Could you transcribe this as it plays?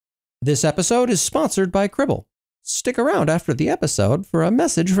This episode is sponsored by Cribble. Stick around after the episode for a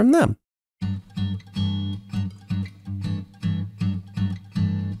message from them.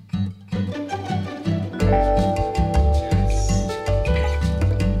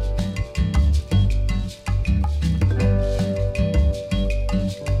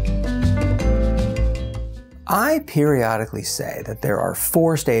 I periodically say that there are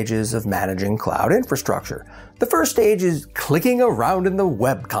 4 stages of managing cloud infrastructure. The first stage is clicking around in the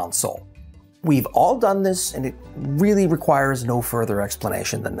web console. We've all done this, and it really requires no further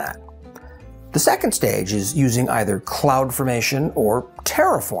explanation than that. The second stage is using either CloudFormation or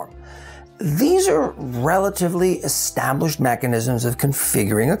Terraform. These are relatively established mechanisms of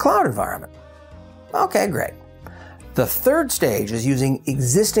configuring a cloud environment. Okay, great. The third stage is using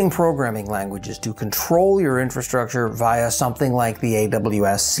existing programming languages to control your infrastructure via something like the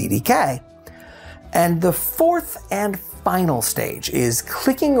AWS CDK. And the fourth and final stage is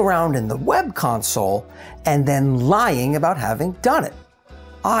clicking around in the web console and then lying about having done it.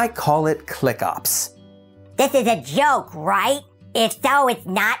 I call it ClickOps. This is a joke, right? If so, it's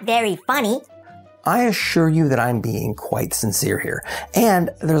not very funny. I assure you that I'm being quite sincere here, and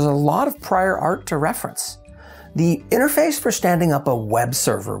there's a lot of prior art to reference. The interface for standing up a web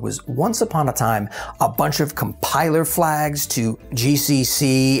server was once upon a time a bunch of compiler flags to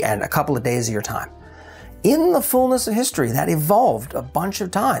GCC and a couple of days of your time. In the fullness of history, that evolved a bunch of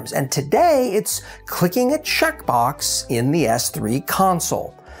times, and today it's clicking a checkbox in the S3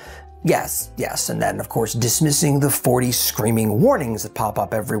 console. Yes, and then of course dismissing the 40 screaming warnings that pop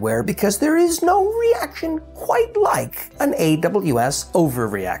up everywhere because there is no reaction quite like an AWS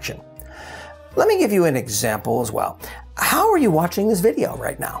overreaction. Let me give you an example as well. How are you watching this video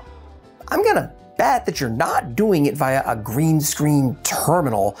right now? I'm gonna bet that you're not doing it via a green screen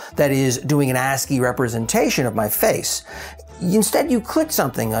terminal that is doing an ASCII representation of my face. Instead, you click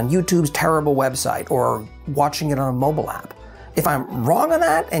something on YouTube's terrible website or watching it on a mobile app. If I'm wrong on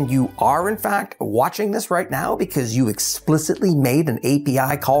that and you are in fact watching this right now because you explicitly made an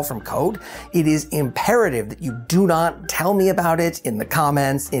API call from code, it is imperative that you do not tell me about it in the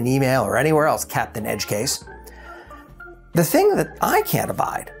comments, in email, or anywhere else, Captain Edgecase. The thing that I can't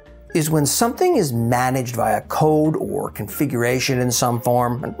abide is when something is managed via code or configuration in some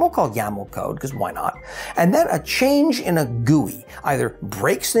form, and we'll call YAML code, because why not, and then a change in a GUI either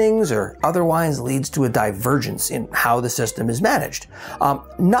breaks things or otherwise leads to a divergence in how the system is managed.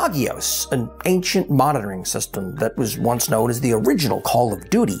 Nagios, an ancient monitoring system that was once known as the original Call of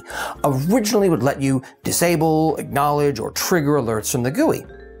Duty, originally would let you disable, acknowledge, or trigger alerts from the GUI.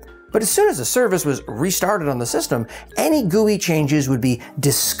 But as soon as the service was restarted on the system, any GUI changes would be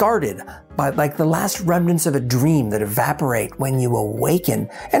discarded by like the last remnants of a dream that evaporate when you awaken,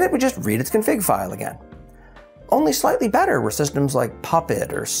 and it would just read its config file again. Only slightly better were systems like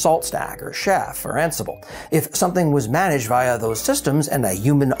Puppet or SaltStack or Chef or Ansible. If something was managed via those systems and a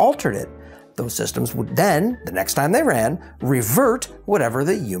human altered it, those systems would then, the next time they ran, revert whatever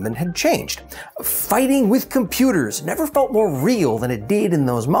the human had changed. Fighting with computers never felt more real than it did in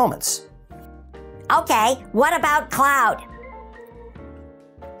those moments. Okay, what about cloud?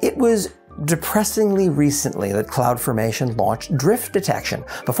 It was depressingly recently that CloudFormation launched drift detection.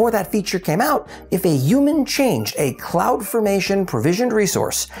 Before that feature came out, if a human changed a CloudFormation provisioned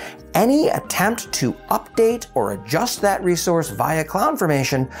resource, any attempt to update or adjust that resource via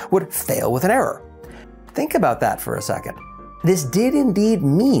CloudFormation would fail with an error. Think about that for a second. This did indeed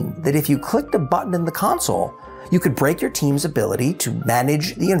mean that if you clicked a button in the console, you could break your team's ability to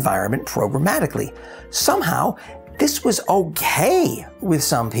manage the environment programmatically. Somehow, this was okay with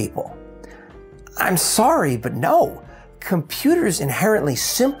some people. I'm sorry, but no. Computers inherently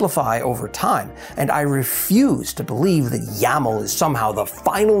simplify over time, and I refuse to believe that YAML is somehow the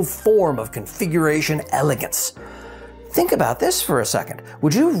final form of configuration elegance. Think about this for a second.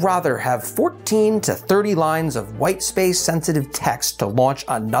 Would you rather have 14 to 30 lines of white space sensitive text to launch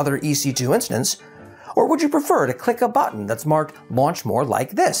another EC2 instance, or would you prefer to click a button that's marked Launch More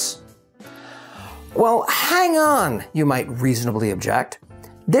like this? Well, hang on, you might reasonably object.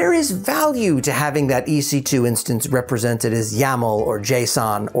 There is value to having that EC2 instance represented as YAML or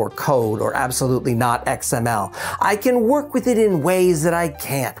JSON or code or absolutely not XML. I can work with it in ways that I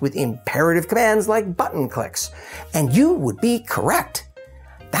can't with imperative commands like button clicks. And you would be correct.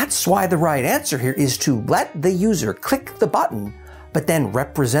 That's why the right answer here is to let the user click the button, but then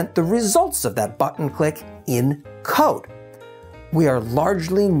represent the results of that button click in code. We are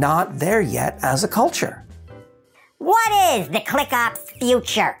largely not there yet as a culture. What is the ClickOps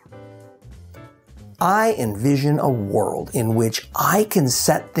future? I envision a world in which I can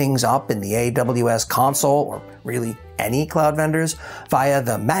set things up in the AWS console, or really any cloud vendors, via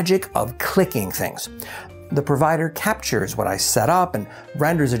the magic of clicking things. The provider captures what I set up and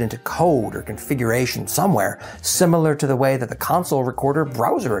renders it into code or configuration somewhere, similar to the way that the console recorder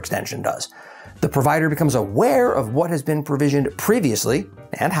browser extension does. The provider becomes aware of what has been provisioned previously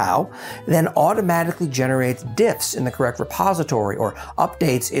and how, then automatically generates diffs in the correct repository or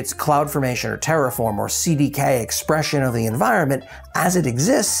updates its CloudFormation or Terraform or CDK expression of the environment as it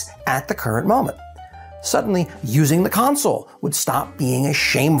exists at the current moment. Suddenly, using the console would stop being a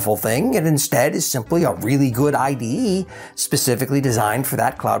shameful thing and instead is simply a really good IDE specifically designed for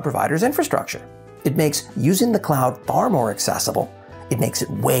that cloud provider's infrastructure. It makes using the cloud far more accessible. It makes it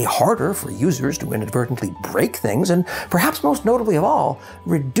way harder for users to inadvertently break things, and perhaps most notably of all,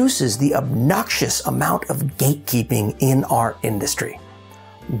 reduces the obnoxious amount of gatekeeping in our industry.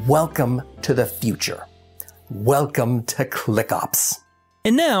 Welcome to the future. Welcome to ClickOps.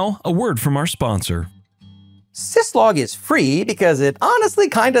 And now, a word from our sponsor. Syslog is free because it honestly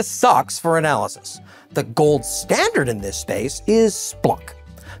kinda sucks for analysis. The gold standard in this space is Splunk.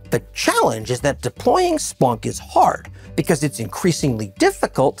 The challenge is that deploying Splunk is hard because it's increasingly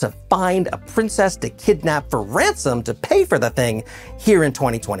difficult to find a princess to kidnap for ransom to pay for the thing here in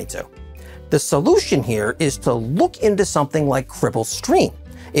 2022. The solution here is to look into something like Cribble Stream.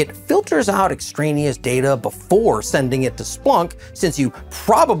 It filters out extraneous data before sending it to Splunk, since you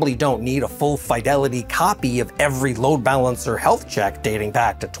probably don't need a full fidelity copy of every load balancer health check dating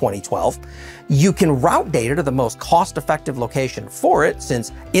back to 2012. You can route data to the most cost-effective location for it,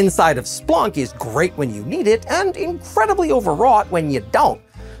 since inside of Splunk is great when you need it and incredibly overwrought when you don't.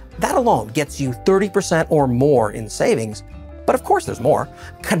 That alone gets you 30% or more in savings. But of course there's more.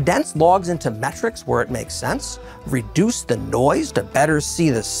 Condense logs into metrics where it makes sense, reduce the noise to better see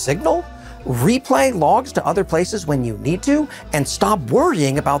the signal, replay logs to other places when you need to, and stop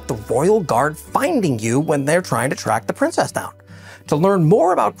worrying about the Royal Guard finding you when they're trying to track the princess down. To learn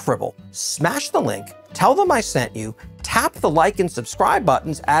more about Cribble, smash the link, tell them I sent you, tap the like and subscribe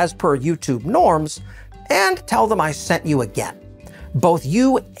buttons as per YouTube norms, and tell them I sent you again. Both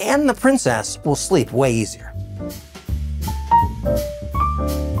you and the princess will sleep way easier.